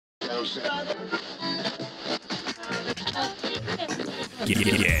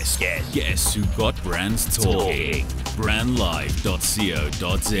Guess who got brands talking?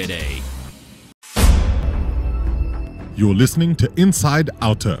 Brandlive.co.za. You're listening to Inside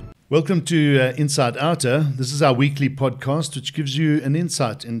OUTA. Welcome to Inside OUTA. This is our weekly podcast which gives you an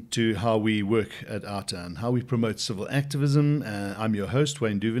insight into how we work at OUTA and how we promote civil activism. I'm your host,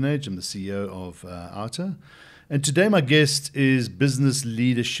 Wayne Duvenage. I'm the CEO of OUTA. And today my guest is Business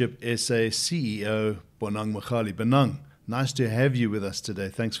Leadership SA CEO Bonang Mohale. Bonang, nice to have you with us today.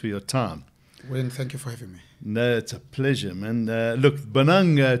 Thanks for your time. Wayne, thank you for having me. No, it's a pleasure, man. Look,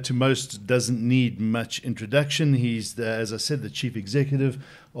 Bonang to most doesn't need much introduction. He's, as I said, the Chief Executive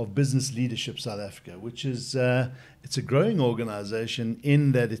of Business Leadership South Africa, which is it's a growing organization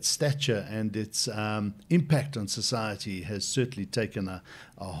in that its stature and its impact on society has certainly taken a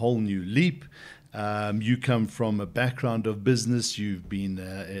whole new leap. You come from a background of business. You've been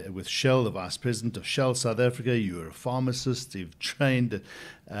with Shell, the Vice President of Shell South Africa. You were a pharmacist. You've trained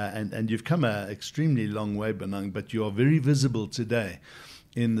and you've come an extremely long way, Bonang, but you are very visible today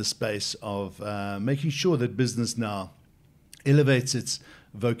in the space of making sure that business now elevates its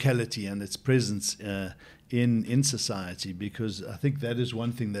vocality and its presence in society, because I think that is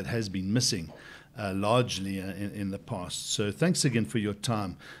one thing that has been missing largely in the past. So thanks again for your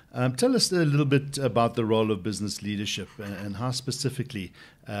time. Tell us a little bit about the role of business leadership and how specifically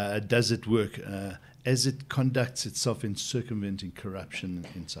does it work as it conducts itself in circumventing corruption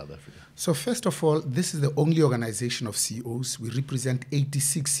in South Africa. So first of all, this is the only organization of CEOs. We represent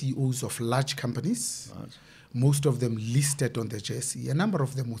 86 CEOs of large companies, right. Most of them listed on the JSE, a number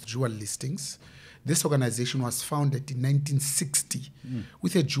of them with dual listings. This organization was founded in 1960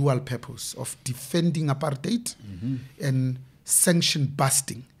 with a dual purpose of defending apartheid and sanction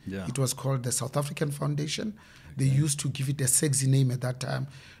busting. Yeah. It was called the South African Foundation. They used to give it a sexy name at that time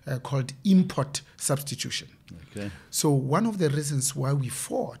called import substitution. Okay. So one of the reasons why we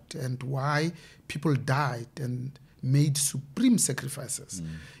fought and why people died and made supreme sacrifices,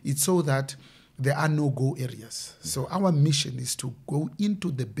 it's so that there are no-go areas. So our mission is to go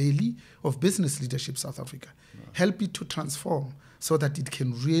into the belly of business leadership South Africa, help it to transform so that it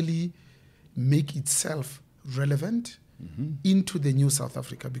can really make itself relevant into the new South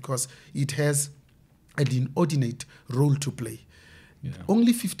Africa, because it has an inordinate role to play. Yeah.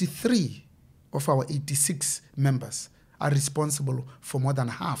 Only 53 of our 86 members are responsible for more than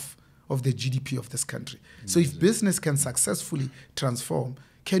half of the GDP of this country. So if business can successfully transform,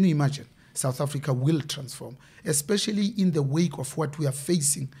 can you imagine? South Africa will transform, especially in the wake of what we are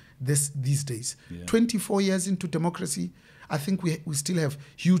facing these days. Yeah. 24 years into democracy, I think we still have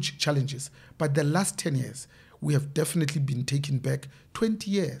huge challenges. But the last 10 years, we have definitely been taken back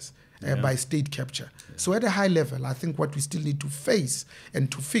 20 years by state capture. Yeah. So at a high level, I think what we still need to face and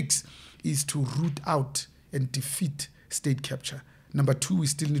to fix is to root out and defeat state capture. Number two, we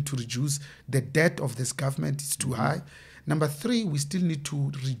still need to reduce the debt of this government. It's too high. Number three, we still need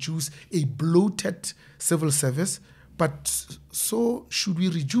to reduce a bloated civil service, but so should we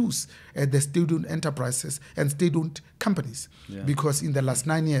reduce the state-owned enterprises and state-owned companies, because in the last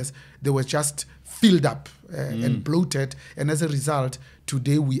 9 years, they were just filled up and bloated, and as a result,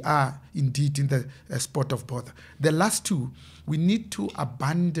 today we are indeed in the spot of bother. The last two, we need to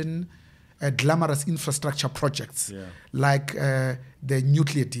abandon glamorous infrastructure projects like the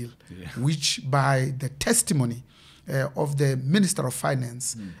nuclear deal, which by the testimony of the Minister of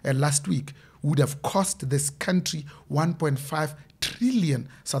Finance last week would have cost this country 1.5 trillion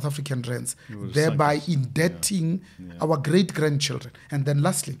South African rands, thereby indebting our great-grandchildren. And then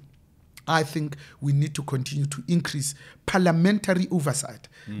lastly, I think we need to continue to increase parliamentary oversight,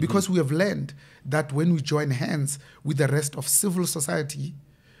 because we have learned that when we join hands with the rest of civil society,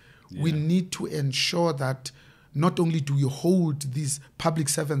 we need to ensure that not only do we hold these public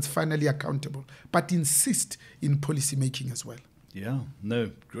servants finally accountable, but insist in policy making as well. Yeah,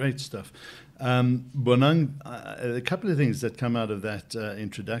 no, great stuff. Bonang, a couple of things that come out of that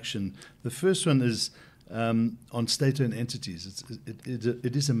introduction. The first one is on state-owned entities.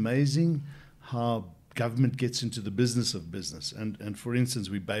 It is amazing how government gets into the business of business. And for instance,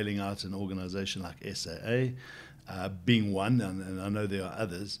 we're bailing out an organization like SAA, being one, and I know there are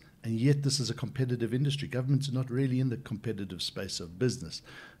others, and yet this is a competitive industry. Governments are not really in the competitive space of business.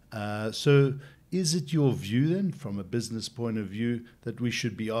 So is it your view then, from a business point of view, that we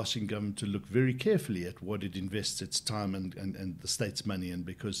should be asking government to look very carefully at what it invests its time and the state's money in,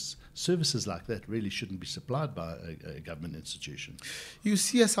 because services like that really shouldn't be supplied by a government institution? You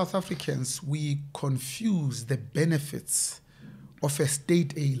see, as South Africans, we confuse the benefits of a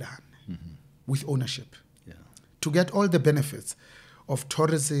state airline with ownership. To get all the benefits of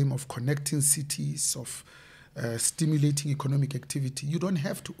tourism, of connecting cities, of stimulating economic activity, you don't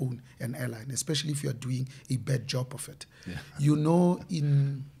have to own an airline, especially if you are doing a bad job of it. Yeah. You know,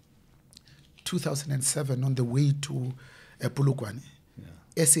 in 2007, on the way to Polokwane,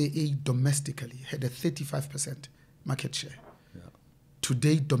 SAA domestically had a 35% market share. Yeah.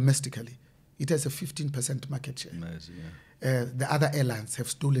 Today, domestically, it has a 15% market share. Amazing, yeah. The other airlines have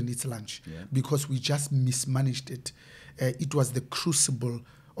stolen its lunch because we just mismanaged it. It was the crucible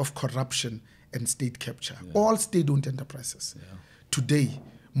of corruption and state capture. Yeah. All state-owned enterprises. Yeah. Today,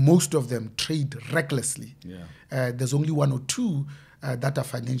 most of them trade recklessly. Yeah. There's only one or two that are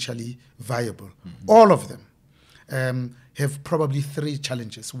financially viable. Mm-hmm. All of them have probably three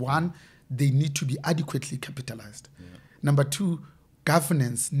challenges. One, they need to be adequately capitalized. Yeah. Number two,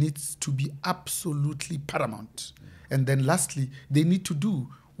 governance needs to be absolutely paramount. Yeah. And then lastly, they need to do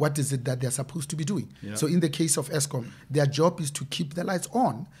what is it that they're supposed to be doing. Yeah. So in the case of Eskom, their job is to keep the lights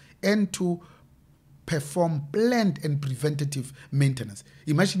on and to perform planned and preventative maintenance.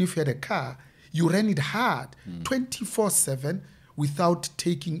 Imagine if you had a car, you ran it hard 24/7 without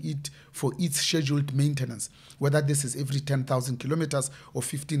taking it for its scheduled maintenance, whether this is every 10,000 kilometers or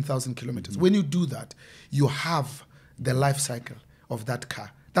 15,000 kilometers. When you do that, you have the life cycle of that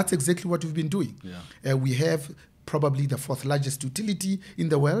car. That's exactly what we've been doing. Yeah. We have probably the fourth largest utility in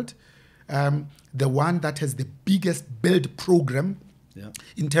the world, the one that has the biggest build program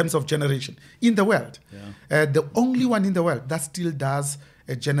in terms of generation in the world. Yeah. The only one in the world that still does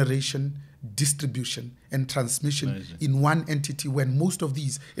a generation, distribution and transmission in one entity, when most of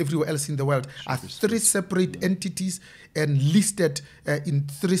these everywhere else in the world are three separate entities and listed in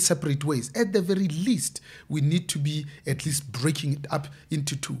three separate ways. At the very least, we need to be at least breaking it up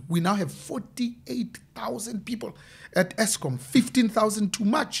into two. We now have 48,000 people at Eskom, 15,000 too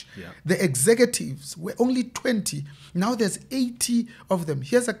much. Yeah. The executives were only 20. Now there's 80 of them.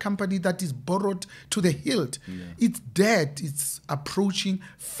 Here's a company that is borrowed to the hilt. Yeah. Its debt is approaching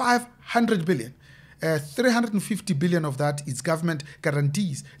 500 billion. 350 billion of that is government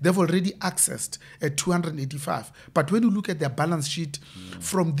guarantees. They've already accessed 285. But when you look at their balance sheet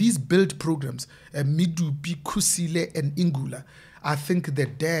from these build programs, Midupi, Kusile, and Ingula, I think the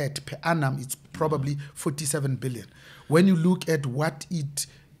debt per annum is probably 47 billion. When you look at what it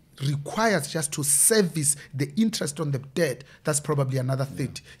requires just to service the interest on the debt, that's probably another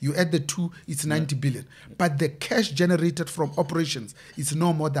 30. You add the two, it's 90 billion. But the cash generated from operations is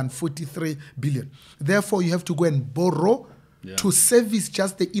no more than 43 billion. Therefore, you have to go and borrow to service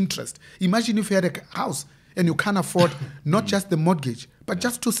just the interest. Imagine if you had a house and you can't afford not just the mortgage, but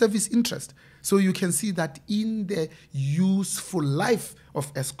just to service interest. So you can see that in the useful life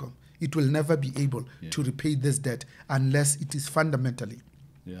of Eskom, it will never be able to repay this debt unless it is fundamentally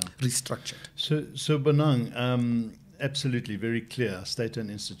restructured. So Bonang, absolutely very clear. State-owned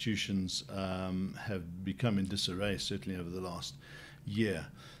institutions have become in disarray, certainly over the last year.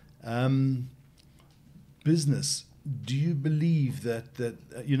 Business, do you believe that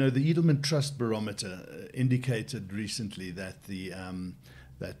you know, the Edelman Trust Barometer indicated recently that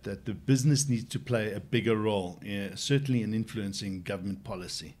that the business needs to play a bigger role, certainly in influencing government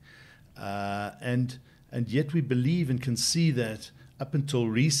policy, and yet we believe and can see that up until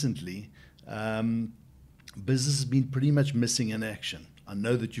recently, business has been pretty much missing in action. I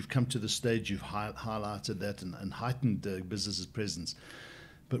know that you've come to the stage, you've highlighted that and heightened business's presence.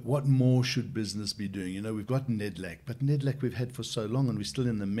 But what more should business be doing? You know, we've got NEDLAC, but NEDLAC we've had for so long and we're still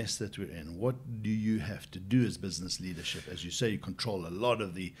in the mess that we're in. What do you have to do as business leadership? As you say, you control a lot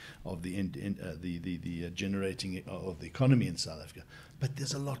of the generating of the economy in South Africa. But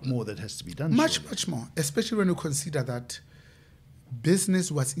there's a lot more that has to be done. Much more, especially when you consider that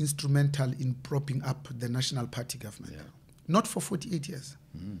business was instrumental in propping up the National Party government. Yeah. Not for 48 years,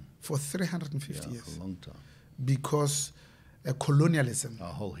 for 350 years. For a long time. Because colonialism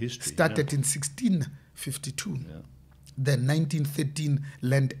our whole history started in 1652. The 1913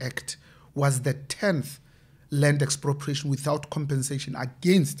 Land Act was the 10th land expropriation without compensation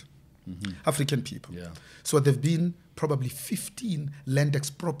against African people. So there have been probably 15 land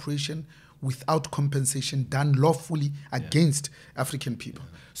expropriation without compensation done lawfully against African people.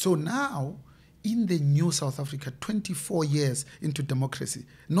 So now, in the new South Africa, 24 years into democracy,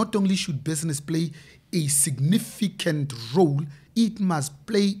 not only should business play a significant role, it must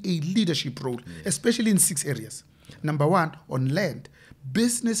play a leadership role, especially in 6 areas. Number one, on land,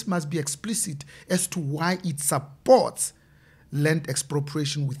 business must be explicit as to why it supports land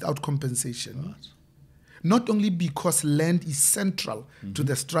expropriation without compensation. Right. Not only because land is central to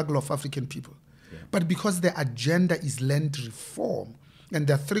the struggle of African people, but because the agenda is land reform. And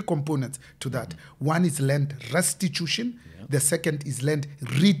there are 3 components to that. One is land restitution, The second is land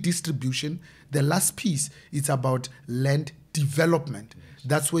redistribution. The last piece is about land development. Yes.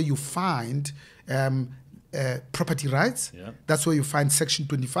 That's where you find property rights. Yeah. That's where you find Section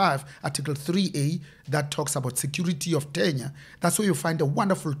 25, Article 3A, that talks about security of tenure. That's where you find a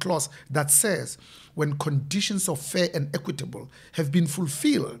wonderful clause that says when conditions of fair and equitable have been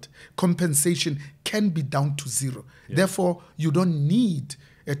fulfilled, compensation can be down to zero. Yeah. Therefore, you don't need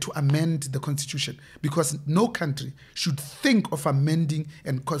to amend the constitution, because no country should think of amending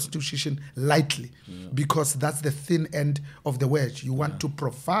a constitution lightly, because that's the thin end of the wedge. You want to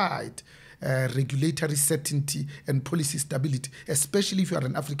provide regulatory certainty and policy stability, especially if you are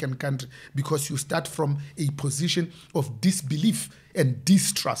an African country, because you start from a position of disbelief and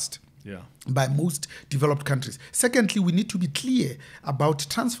distrust by most developed countries. Secondly, we need to be clear about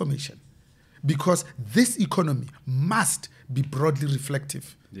transformation, because this economy must be broadly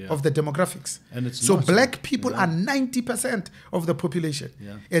reflective of the demographics. And it's so black people are 90% of the population,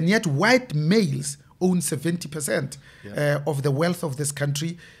 and yet white males own 70% of the wealth of this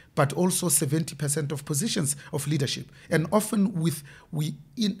country, but also 70% of positions of leadership. And often we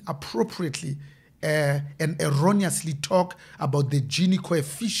inappropriately and erroneously talk about the Gini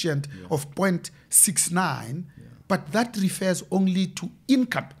coefficient of 0.69, but that refers only to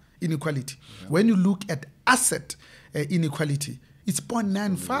income inequality. When you look at asset inequality, it's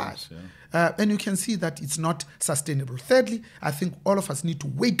 0.95. And you can see that it's not sustainable. Thirdly, I think all of us need to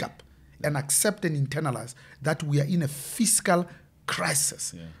wake up and accept and internalize that we are in a fiscal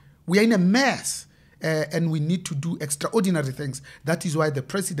crisis. We are in a mess, and we need to do extraordinary things. That is why the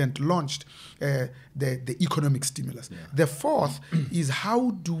president launched the economic stimulus. The fourth is,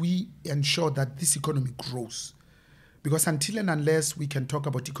 how do we ensure that this economy grows? Because until and unless we can talk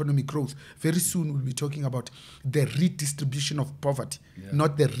about economic growth, very soon we'll be talking about the redistribution of poverty,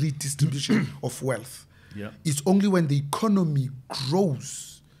 not the redistribution of wealth. It's only when the economy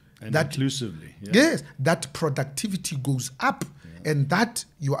grows and that inclusively, that productivity goes up. And that,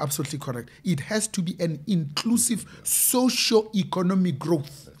 you're absolutely correct. It has to be an inclusive socio-economic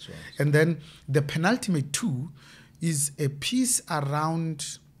growth. That's right. And then the penultimate two is a piece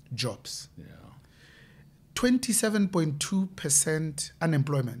around jobs. 27.2%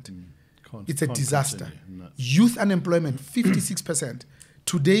 unemployment. It's a disaster. Youth unemployment, 56%.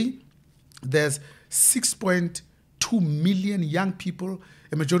 Today, there's 6.2 million young people,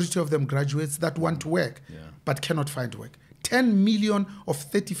 a majority of them graduates, that want to work but cannot find work. 10 million of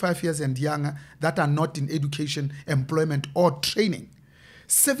 35 years and younger that are not in education, employment, or training.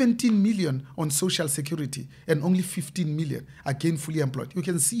 17 million on social security, and only 15 million are gainfully employed. You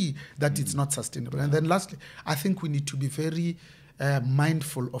can see that it's not sustainable. And then lastly, I think we need to be very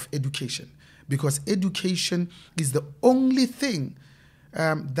mindful of education, because education is the only thing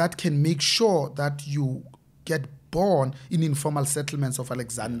that can make sure that you get born in informal settlements of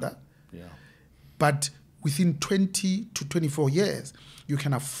Alexander. But within 20 to 24 years, you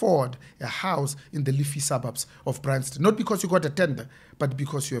can afford a house in the leafy suburbs of Bryanston. Not because you got a tender, but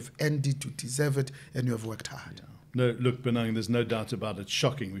because you have earned it, you deserve it, and you have worked hard. No, look, Bonang, there's no doubt about it.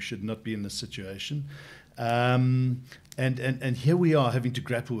 Shocking. We should not be in this situation. And here we are having to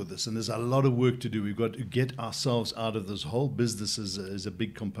grapple with this, and there's a lot of work to do. We've got to get ourselves out of this whole business is a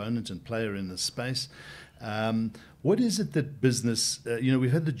big component and player in this space. What is it that business, we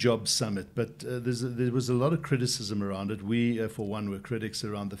had the Jobs Summit, but there was a lot of criticism around it. We, for one, were critics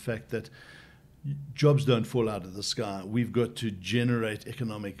around the fact that jobs don't fall out of the sky. We've got to generate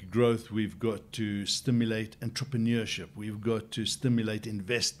economic growth. We've got to stimulate entrepreneurship. We've got to stimulate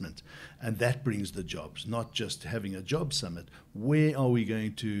investment. And that brings the jobs, not just having a job summit. How are we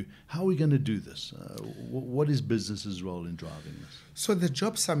going to do this? What is business's role in driving this? So the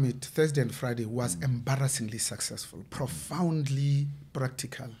Job Summit, Thursday and Friday, was embarrassingly successful, profoundly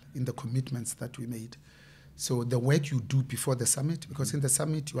practical in the commitments that we made. So the work you do before the summit, because in the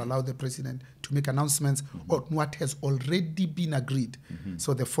summit you allow the president to make announcements on what has already been agreed.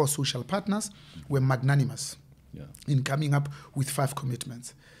 So the 4 social partners were magnanimous in coming up with 5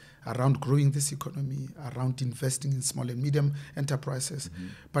 commitments around growing this economy, around investing in small and medium enterprises.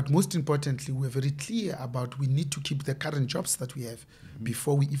 But most importantly, we're very clear about we need to keep the current jobs that we have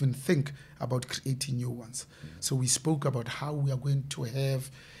before we even think about creating new ones. So we spoke about how we are going to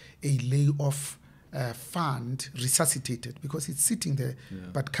have a layoff fund resuscitated, because it's sitting there,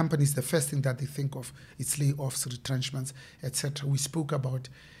 but companies, the first thing that they think of, it's layoffs, retrenchments, etc. We spoke about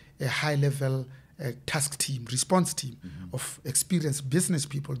a high-level task team, response team of experienced business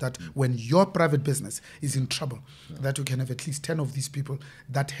people that when your private business is in trouble, that you can have at least 10 of these people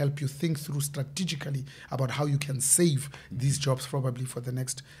that help you think through strategically about how you can save these jobs probably for the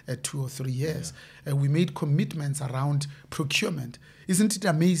next 2 or 3 years. We made commitments around procurement. Isn't it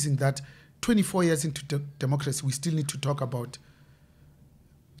amazing that 24 years into democracy, we still need to talk about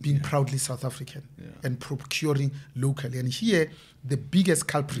being proudly South African and procuring locally? And here, the biggest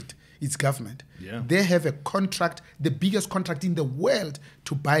culprit is government. They have a contract, the biggest contract in the world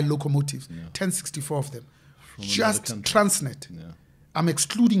to buy locomotives, 1064 of them. From just Transnet. I'm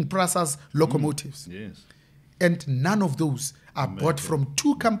excluding Prasa's locomotives. And none of those are bought from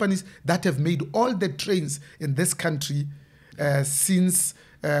 2 companies that have made all the trains in this country since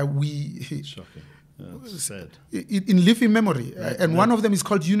we... Shocking. That's sad. In living memory. And one of them is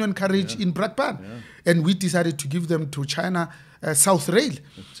called Union Carriage in Brakpan. And we decided to give them to China South Rail.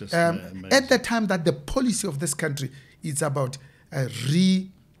 At the time that the policy of this country is about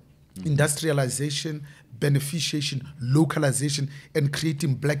re-industrialization, beneficiation, localization, and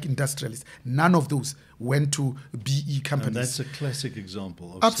creating black industrialists. None of those went to BE companies. And that's a classic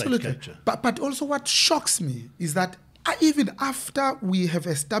example of state capture. But also what shocks me is that even after we have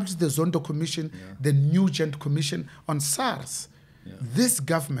established the Zondo Commission, the New Gent Commission on SARS, this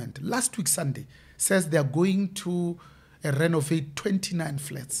government, last week Sunday, says they are going to renovate 29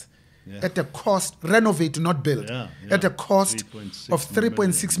 flats at a cost, renovate, not build, at a cost of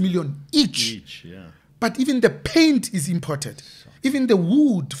 3.6 million each. But even the paint is imported. Even the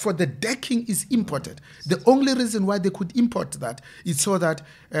wood for the decking is imported. The only reason why they could import that is so that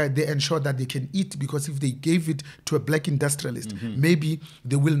they ensure that they can eat, because if they gave it to a black industrialist, maybe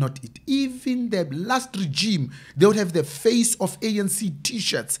they will not eat. Even the last regime, they would have the face of ANC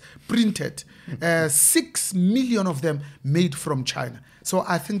T-shirts printed, 6 million of them made from China. So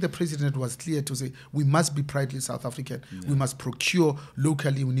I think the president was clear to say, we must be proudly South African. We must procure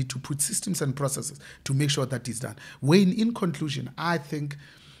locally. We need to put systems and processes to make sure that is done. Wayne, in conclusion, I think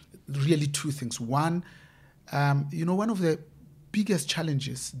really 2 things. One, one of the biggest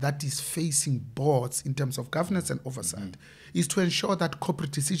challenges that is facing boards in terms of governance and oversight is to ensure that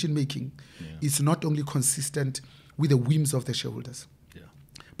corporate decision-making is not only consistent with the whims of the shareholders,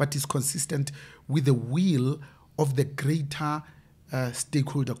 but is consistent with the will of the greater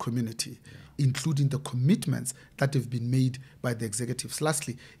stakeholder community, including the commitments that have been made by the executives.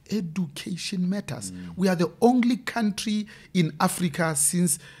 Lastly, education matters. We are the only country in Africa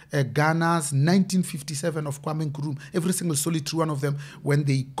since Ghana's 1957 of Kwame Nkrumah, every single solitary one of them, when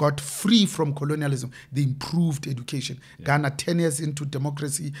they got free from colonialism, they improved education. Ghana, 10 years into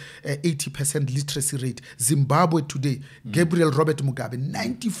democracy, 80% literacy rate. Zimbabwe today, Gabriel Robert Mugabe,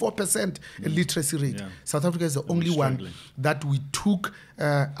 94% literacy rate. South Africa is the only one that we took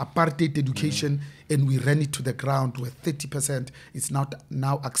apartheid education and we ran it to the ground where 30% is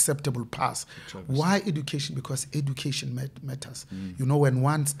now acceptable pass. Why education? Because education matters. When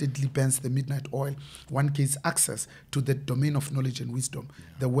one steadily burns the midnight oil, one gains access to the domain of knowledge and wisdom,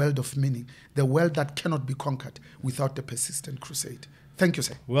 the world of meaning, the world that cannot be conquered without a persistent crusade. Thank you,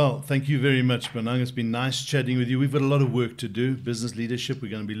 sir. Well, thank you very much, Bonang. It's been nice chatting with you. We've got a lot of work to do. Business leadership, we're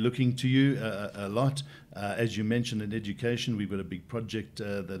going to be looking to you a lot. As you mentioned, in education, we've got a big project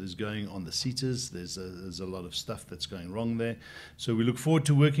that is going on the SETAs. There's a lot of stuff that's going wrong there. So we look forward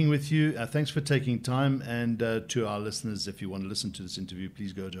to working with you. Thanks for taking time. And to our listeners, if you want to listen to this interview,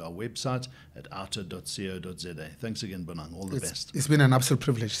 please go to our website at outa.co.za. Thanks again, Bonang. All the best. It's been an absolute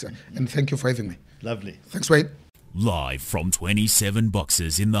privilege, sir. And thank you for having me. Lovely. Thanks, Wayne. Live from 27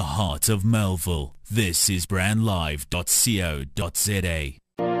 boxes in the heart of Melville, this is brandlive.co.za.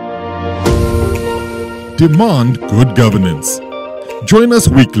 Demand good governance. Join us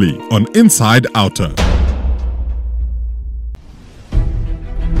weekly on Inside OUTA.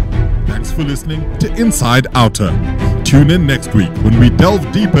 Thanks for listening to Inside OUTA. Tune in next week when we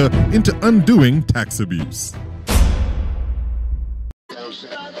delve deeper into undoing tax abuse.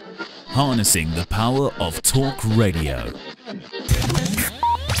 Harnessing the power of talk radio.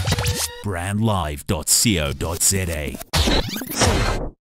 brandlive.co.za.